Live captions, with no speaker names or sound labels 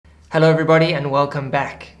Hello everybody and welcome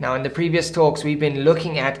back. Now in the previous talks we've been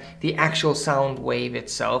looking at the actual sound wave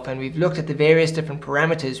itself, and we've looked at the various different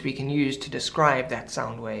parameters we can use to describe that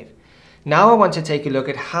sound wave. Now I want to take a look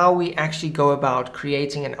at how we actually go about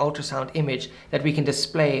creating an ultrasound image that we can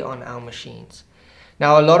display on our machines.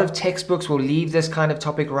 Now a lot of textbooks will leave this kind of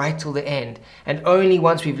topic right till the end, and only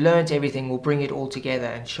once we've learned everything we'll bring it all together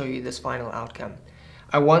and show you this final outcome.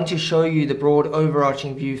 I want to show you the broad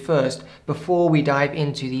overarching view first before we dive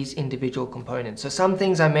into these individual components. So some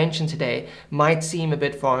things I mentioned today might seem a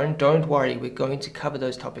bit foreign. Don't worry, we're going to cover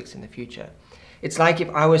those topics in the future. It's like if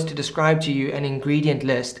I was to describe to you an ingredient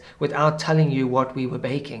list without telling you what we were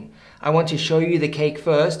baking. I want to show you the cake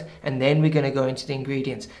first, and then we're going to go into the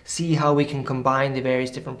ingredients, see how we can combine the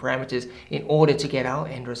various different parameters in order to get our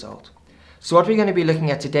end result. So what we're going to be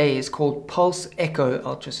looking at today is called pulse echo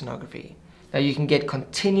ultrasonography. Now you can get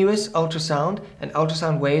continuous ultrasound, an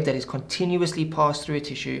ultrasound wave that is continuously passed through a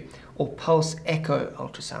tissue, or pulse echo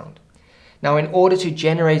ultrasound. Now in order to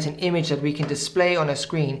generate an image that we can display on a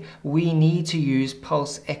screen, we need to use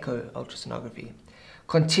pulse echo ultrasonography.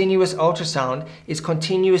 Continuous ultrasound is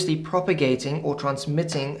continuously propagating or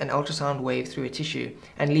transmitting an ultrasound wave through a tissue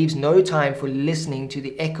and leaves no time for listening to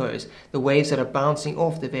the echoes, the waves that are bouncing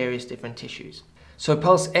off the various different tissues. So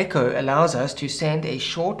pulse echo allows us to send a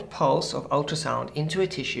short pulse of ultrasound into a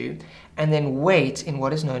tissue and then wait in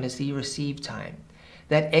what is known as the receive time.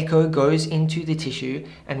 That echo goes into the tissue,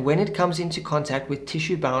 and when it comes into contact with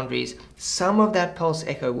tissue boundaries, some of that pulse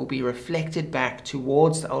echo will be reflected back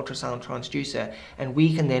towards the ultrasound transducer, and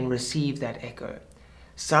we can then receive that echo.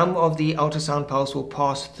 Some of the ultrasound pulse will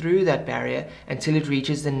pass through that barrier until it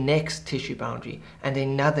reaches the next tissue boundary, and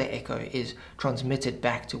another echo is transmitted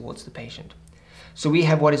back towards the patient. So we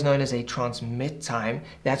have what is known as a transmit time,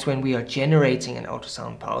 that's when we are generating an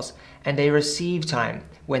ultrasound pulse, and a receive time,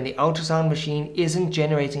 when the ultrasound machine isn't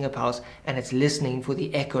generating a pulse and it's listening for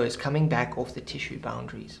the echoes coming back off the tissue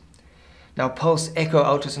boundaries. Now pulse echo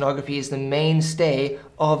ultrasonography is the mainstay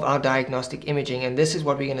of our diagnostic imaging, and this is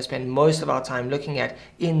what we're going to spend most of our time looking at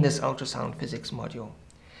in this ultrasound physics module.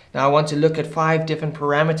 Now I want to look at 5 different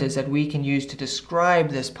parameters that we can use to describe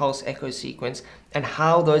this pulse echo sequence and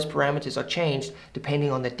how those parameters are changed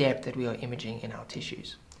depending on the depth that we are imaging in our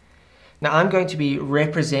tissues. Now I'm going to be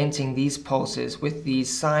representing these pulses with these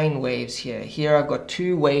sine waves here. Here I've got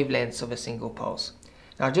 2 wavelengths of a single pulse.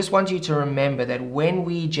 Now I just want you to remember that when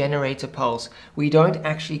we generate a pulse, we don't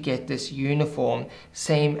actually get this uniform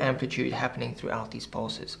same amplitude happening throughout these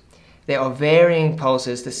pulses. There are varying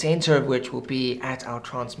pulses, the center of which will be at our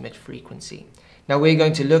transmit frequency. Now we're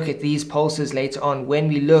going to look at these pulses later on when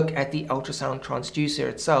we look at the ultrasound transducer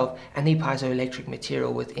itself and the piezoelectric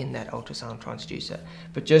material within that ultrasound transducer.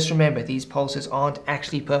 But just remember, these pulses aren't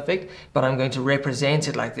actually perfect, but I'm going to represent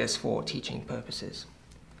it like this for teaching purposes.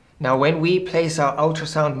 Now when we place our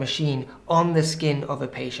ultrasound machine on the skin of a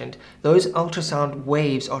patient, those ultrasound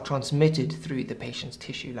waves are transmitted through the patient's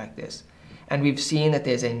tissue like this. And we've seen that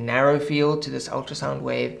there's a narrow field to this ultrasound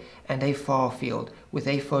wave and a far field with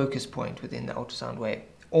a focus point within the ultrasound wave,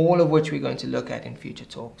 all of which we're going to look at in future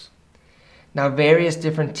talks. Now various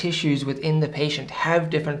different tissues within the patient have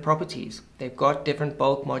different properties. They've got different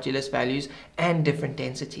bulk modulus values and different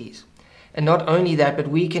densities. And not only that, but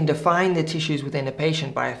we can define the tissues within a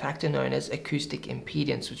patient by a factor known as acoustic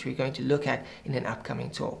impedance, which we're going to look at in an upcoming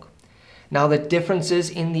talk. Now the differences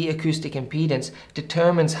in the acoustic impedance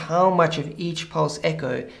determines how much of each pulse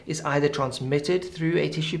echo is either transmitted through a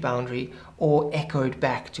tissue boundary or echoed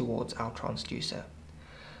back towards our transducer.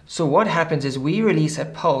 So what happens is we release a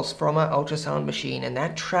pulse from our ultrasound machine, and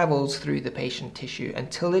that travels through the patient tissue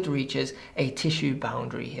until it reaches a tissue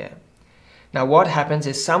boundary here. Now what happens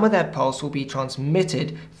is some of that pulse will be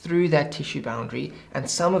transmitted through that tissue boundary, and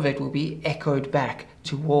some of it will be echoed back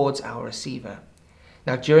towards our receiver.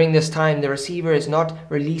 Now during this time, the receiver is not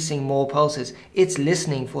releasing more pulses, it's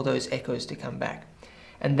listening for those echoes to come back.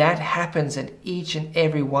 And that happens at each and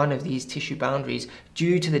every one of these tissue boundaries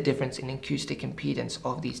due to the difference in acoustic impedance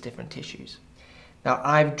of these different tissues. Now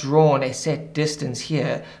I've drawn a set distance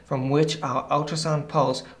here from which our ultrasound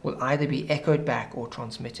pulse will either be echoed back or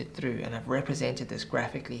transmitted through, and I've represented this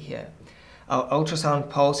graphically here. Our ultrasound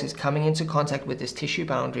pulse is coming into contact with this tissue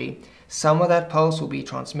boundary. Some of that pulse will be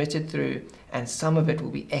transmitted through, and some of it will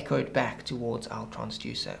be echoed back towards our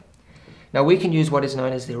transducer. Now we can use what is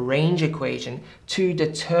known as the range equation to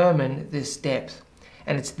determine this depth.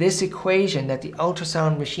 And it's this equation that the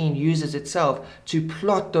ultrasound machine uses itself to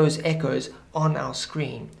plot those echoes on our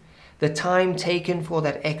screen. The time taken for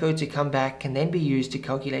that echo to come back can then be used to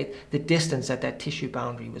calculate the distance that that tissue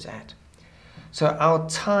boundary was at. So our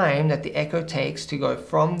time that the echo takes to go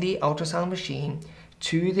from the ultrasound machine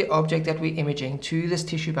to the object that we're imaging, to this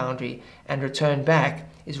tissue boundary, and return back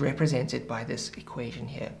is represented by this equation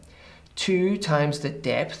here. 2 times the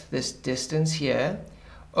depth, this distance here,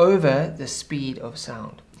 over the speed of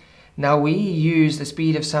sound. Now we use the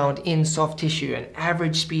speed of sound in soft tissue, an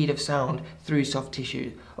average speed of sound through soft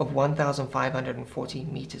tissue of 1,540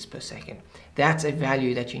 meters per second. That's a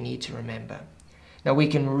value that you need to remember. Now we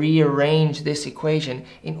can rearrange this equation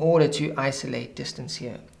in order to isolate distance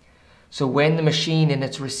here. So when the machine in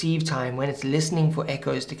its receive time, when it's listening for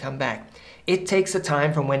echoes to come back, it takes the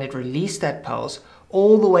time from when it released that pulse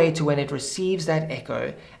all the way to when it receives that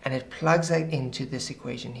echo, and it plugs that into this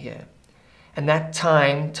equation here. And that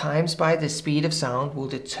time times by the speed of sound will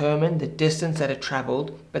determine the distance that it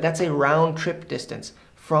traveled, but that's a round trip distance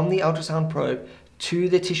from the ultrasound probe to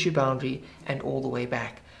the tissue boundary and all the way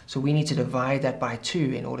back. So we need to divide that by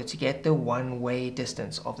 2 in order to get the one-way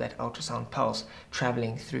distance of that ultrasound pulse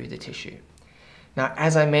traveling through the tissue. Now,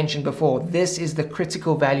 as I mentioned before, this is the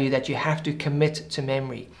critical value that you have to commit to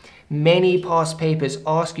memory. Many past papers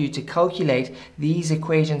ask you to calculate these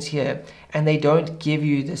equations here, and they don't give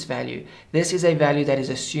you this value. This is a value that is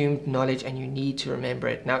assumed knowledge, and you need to remember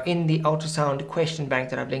it. Now, in the ultrasound question bank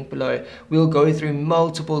that I've linked below, we'll go through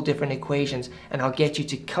multiple different equations, and I'll get you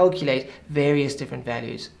to calculate various different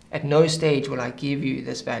values. At no stage will I give you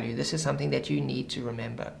this value. This is something that you need to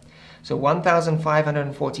remember. So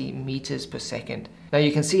 1,540 meters per second. Now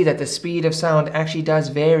you can see that the speed of sound actually does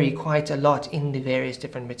vary quite a lot in the various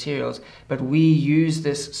different materials, but we use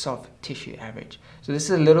this soft tissue average. So this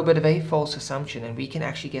is a little bit of a false assumption, and we can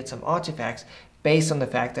actually get some artifacts based on the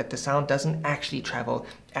fact that the sound doesn't actually travel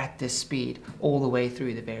at this speed all the way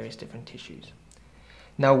through the various different tissues.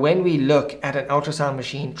 Now when we look at an ultrasound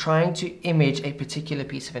machine trying to image a particular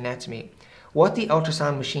piece of anatomy, what the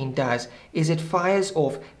ultrasound machine does is it fires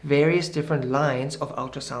off various different lines of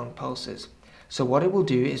ultrasound pulses. So what it will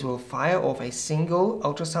do is we'll fire off a single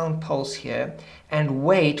ultrasound pulse here and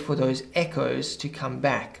wait for those echoes to come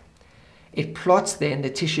back. It plots then the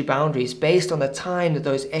tissue boundaries based on the time that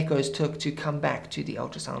those echoes took to come back to the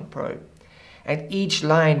ultrasound probe. And each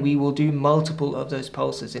line we will do multiple of those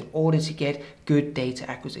pulses in order to get good data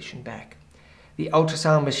acquisition back. The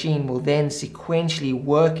ultrasound machine will then sequentially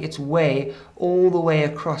work its way all the way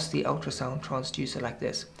across the ultrasound transducer like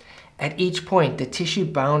this. At each point, the tissue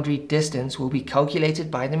boundary distance will be calculated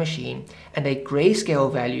by the machine, and a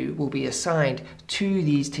grayscale value will be assigned to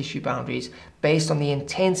these tissue boundaries based on the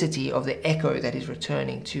intensity of the echo that is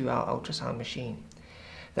returning to our ultrasound machine.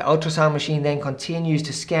 The ultrasound machine then continues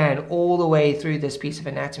to scan all the way through this piece of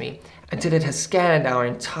anatomy until it has scanned our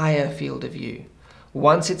entire field of view.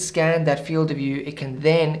 Once it's scanned that field of view, it can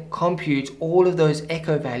then compute all of those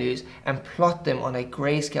echo values and plot them on a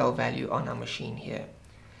grayscale value on our machine here.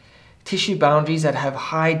 Tissue boundaries that have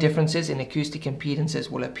high differences in acoustic impedances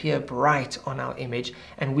will appear bright on our image,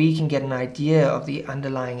 and we can get an idea of the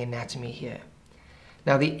underlying anatomy here.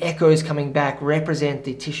 Now the echoes coming back represent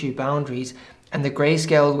the tissue boundaries, and the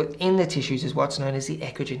grayscale within the tissues is what's known as the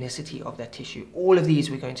echogenicity of that tissue. All of these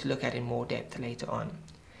we're going to look at in more depth later on.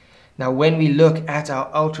 Now when we look at our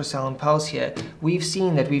ultrasound pulse here, we've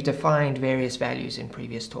seen that we've defined various values in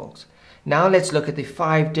previous talks. Now let's look at the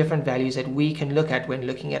 5 different values that we can look at when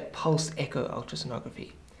looking at pulse echo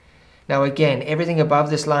ultrasonography. Now again, everything above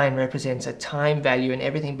this line represents a time value, and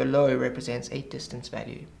everything below represents a distance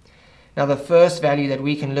value. Now the first value that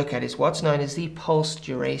we can look at is what's known as the pulse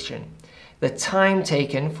duration, the time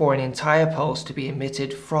taken for an entire pulse to be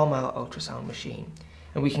emitted from our ultrasound machine.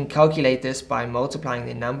 And we can calculate this by multiplying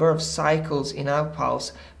the number of cycles in our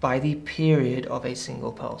pulse by the period of a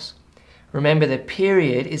single pulse. Remember, the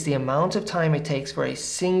period is the amount of time it takes for a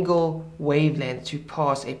single wavelength to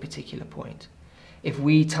pass a particular point. If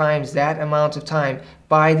we times that amount of time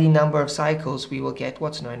by the number of cycles, we will get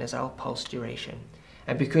what's known as our pulse duration.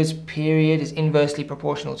 And because period is inversely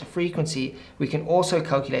proportional to frequency, we can also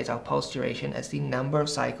calculate our pulse duration as the number of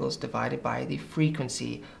cycles divided by the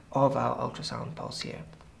frequency of our ultrasound pulse here.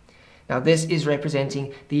 Now this is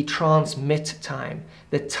representing the transmit time,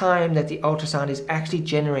 the time that the ultrasound is actually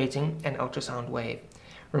generating an ultrasound wave.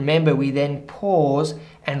 Remember, we then pause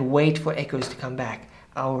and wait for echoes to come back,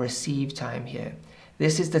 our receive time here.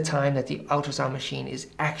 This is the time that the ultrasound machine is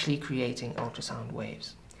actually creating ultrasound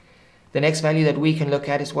waves. The next value that we can look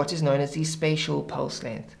at is what is known as the spatial pulse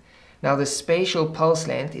length. Now the spatial pulse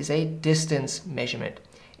length is a distance measurement.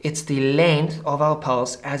 It's the length of our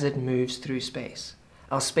pulse as it moves through space.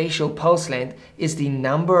 Our spatial pulse length is the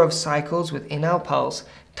number of cycles within our pulse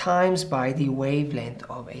times by the wavelength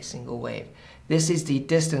of a single wave. This is the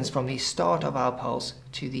distance from the start of our pulse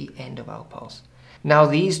to the end of our pulse. Now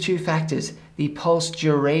these two factors, the pulse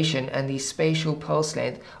duration and the spatial pulse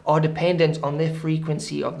length are dependent on the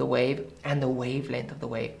frequency of the wave and the wavelength of the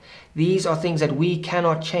wave. These are things that we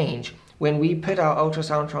cannot change. When we put our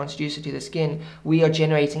ultrasound transducer to the skin, we are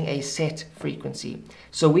generating a set frequency.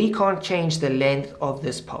 So we can't change the length of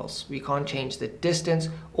this pulse. We can't change the distance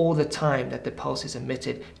or the time that the pulse is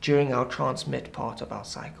emitted during our transmit part of our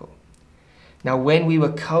cycle. Now, when we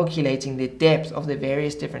were calculating the depth of the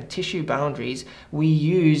various different tissue boundaries, we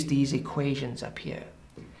used these equations up here.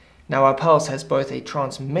 Now, our pulse has both a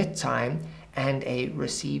transmit time and a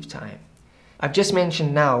receive time. I've just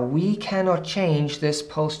mentioned now, we cannot change this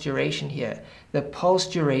pulse duration here. The pulse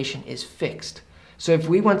duration is fixed. So if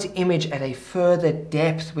we want to image at a further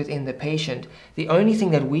depth within the patient, the only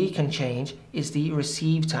thing that we can change is the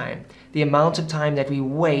receive time, the amount of time that we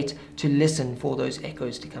wait to listen for those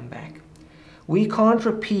echoes to come back. We can't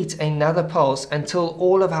repeat another pulse until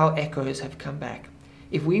all of our echoes have come back.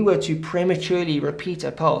 If we were to prematurely repeat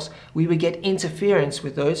a pulse, we would get interference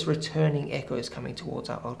with those returning echoes coming towards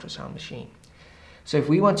our ultrasound machine. So if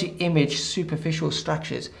we want to image superficial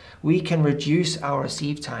structures, we can reduce our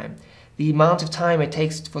receive time. The amount of time it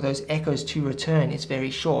takes for those echoes to return is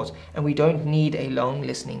very short, and we don't need a long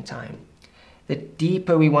listening time. The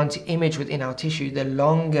deeper we want to image within our tissue, the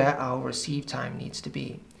longer our receive time needs to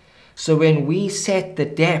be. So when we set the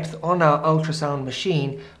depth on our ultrasound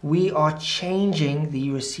machine, we are changing the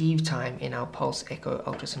receive time in our pulse echo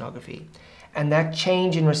ultrasonography. And that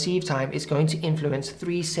change in receive time is going to influence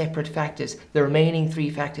 3 separate factors, the remaining 3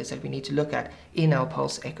 factors that we need to look at in our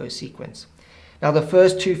pulse echo sequence. Now, the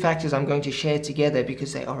first 2 factors I'm going to share together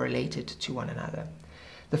because they are related to one another.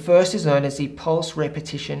 The first is known as the pulse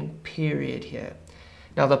repetition period here.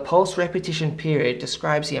 Now, the pulse repetition period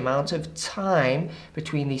describes the amount of time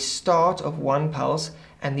between the start of one pulse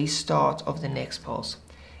and the start of the next pulse.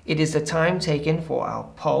 It is the time taken for our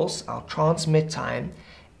pulse, our transmit time,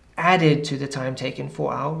 added to the time taken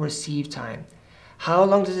for our receive time. How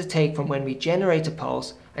long does it take from when we generate a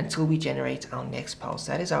pulse until we generate our next pulse?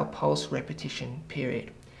 That is our pulse repetition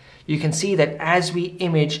period. You can see that as we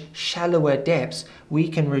image shallower depths, we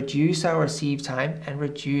can reduce our receive time and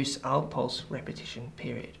reduce our pulse repetition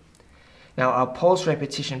period. Now, our pulse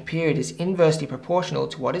repetition period is inversely proportional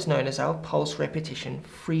to what is known as our pulse repetition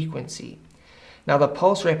frequency. Now, the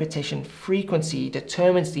pulse repetition frequency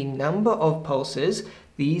determines the number of pulses,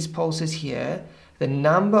 these pulses here, the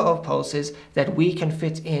number of pulses that we can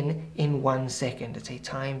fit in 1 second. It's a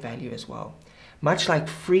time value as well. Much like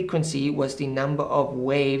frequency was the number of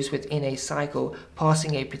waves within a cycle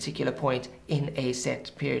passing a particular point in a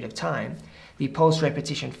set period of time, the pulse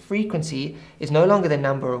repetition frequency is no longer the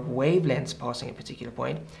number of wavelengths passing a particular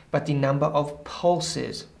point, but the number of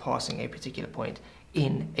pulses passing a particular point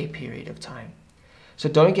in a period of time. So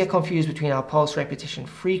don't get confused between our pulse repetition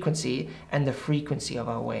frequency and the frequency of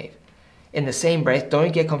our wave. In the same breath,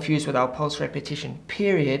 don't get confused with our pulse repetition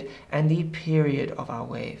period and the period of our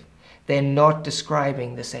wave. They're not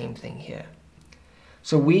describing the same thing here.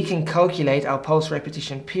 So we can calculate our pulse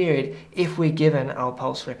repetition period if we're given our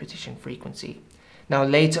pulse repetition frequency. Now,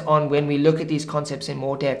 later on, when we look at these concepts in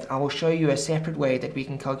more depth, I will show you a separate way that we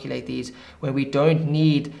can calculate these where we don't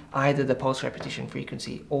need either the pulse repetition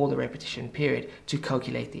frequency or the repetition period to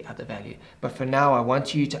calculate the other value. But for now, I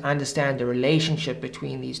want you to understand the relationship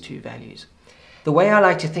between these 2 values. The way I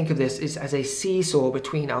like to think of this is as a seesaw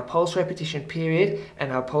between our pulse repetition period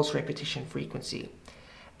and our pulse repetition frequency.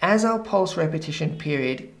 As our pulse repetition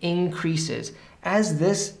period increases, as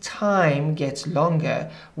this time gets longer,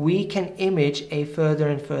 we can image a further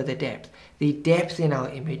and further depth. The depth in our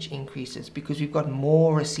image increases because we've got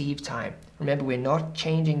more receive time. Remember, we're not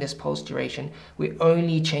changing this pulse duration, we're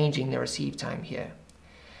only changing the receive time here.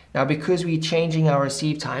 Now, because we're changing our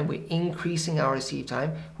receive time, we're increasing our receive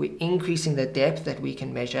time, we're increasing the depth that we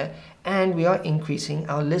can measure, and we are increasing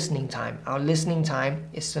our listening time. Our listening time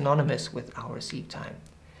is synonymous with our receive time.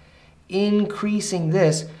 Increasing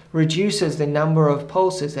this reduces the number of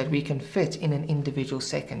pulses that we can fit in an individual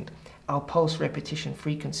second. Our pulse repetition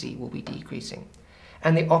frequency will be decreasing.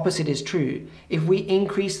 And the opposite is true. If we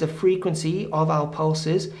increase the frequency of our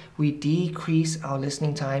pulses, we decrease our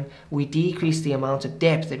listening time, we decrease the amount of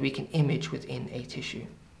depth that we can image within a tissue.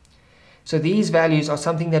 So these values are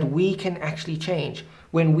something that we can actually change.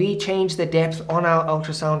 When we change the depth on our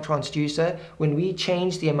ultrasound transducer, when we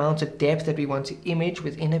change the amount of depth that we want to image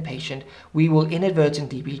within a patient, we will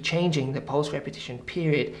inadvertently be changing the pulse repetition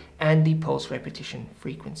period and the pulse repetition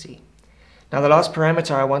frequency. Now, the last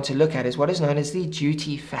parameter I want to look at is what is known as the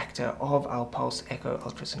duty factor of our pulse echo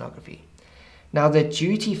ultrasonography. Now the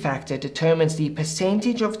duty factor determines the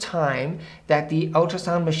percentage of time that the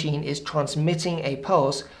ultrasound machine is transmitting a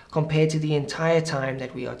pulse compared to the entire time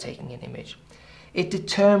that we are taking an image. It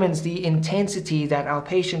determines the intensity that our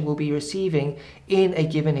patient will be receiving in a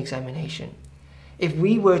given examination. If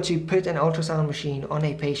we were to put an ultrasound machine on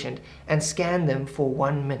a patient and scan them for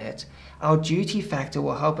 1 minute, our duty factor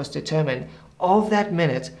will help us determine, of that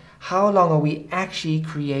minute, how long are we actually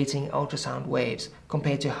creating ultrasound waves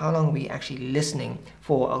compared to how long are we actually listening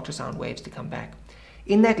for ultrasound waves to come back.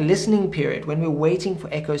 In that listening period, when we're waiting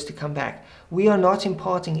for echoes to come back, we are not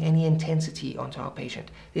imparting any intensity onto our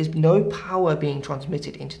patient. There's no power being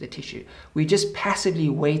transmitted into the tissue. We're just passively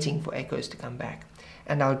waiting for echoes to come back.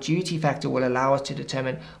 And our duty factor will allow us to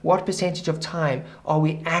determine what percentage of time are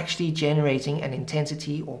we actually generating an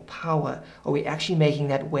intensity or power. Are we actually making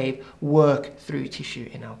that wave work through tissue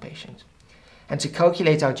in our patient? And to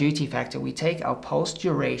calculate our duty factor, we take our pulse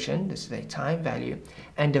duration, this is a time value,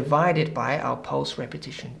 and divide it by our pulse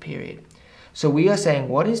repetition period. So we are saying,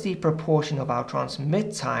 what is the proportion of our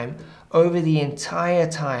transmit time over the entire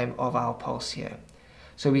time of our pulse here?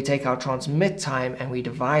 So we take our transmit time and we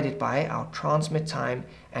divide it by our transmit time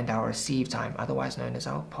and our receive time, otherwise known as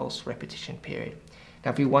our pulse repetition period.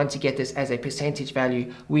 Now, if we want to get this as a percentage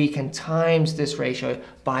value, we can times this ratio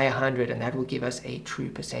by 100, and that will give us a true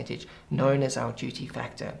percentage, known as our duty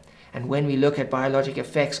factor. And when we look at biologic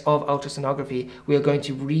effects of ultrasonography, we are going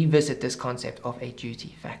to revisit this concept of a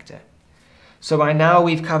duty factor. So by now,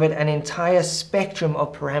 we've covered an entire spectrum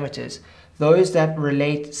of parameters, those that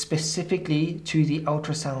relate specifically to the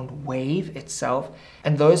ultrasound wave itself,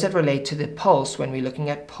 and those that relate to the pulse when we're looking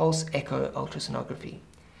at pulse echo ultrasonography.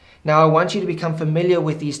 Now, I want you to become familiar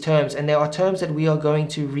with these terms, and there are terms that we are going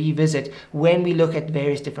to revisit when we look at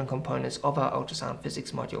various different components of our ultrasound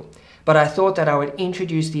physics module. But I thought that I would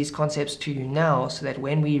introduce these concepts to you now so that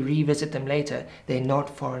when we revisit them later, they're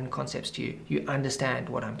not foreign concepts to you. You understand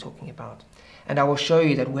what I'm talking about. And I will show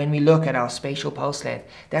you that when we look at our spatial pulse length,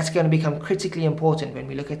 that's going to become critically important when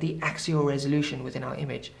we look at the axial resolution within our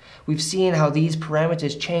image. We've seen how these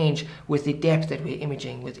parameters change with the depth that we're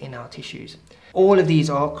imaging within our tissues. All of these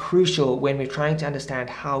are crucial when we're trying to understand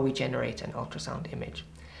how we generate an ultrasound image.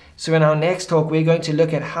 So in our next talk, we're going to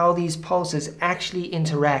look at how these pulses actually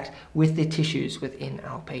interact with the tissues within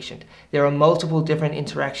our patient. There are multiple different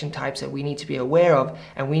interaction types that we need to be aware of,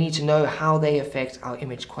 and we need to know how they affect our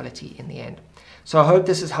image quality in the end. So I hope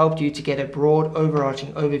this has helped you to get a broad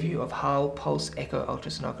overarching overview of how pulse echo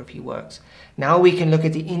ultrasonography works. Now we can look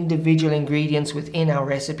at the individual ingredients within our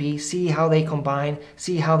recipe, see how they combine,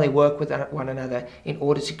 see how they work with one another in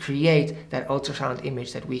order to create that ultrasound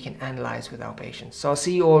image that we can analyze with our patients. So I'll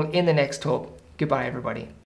see you all in the next talk. Goodbye, everybody.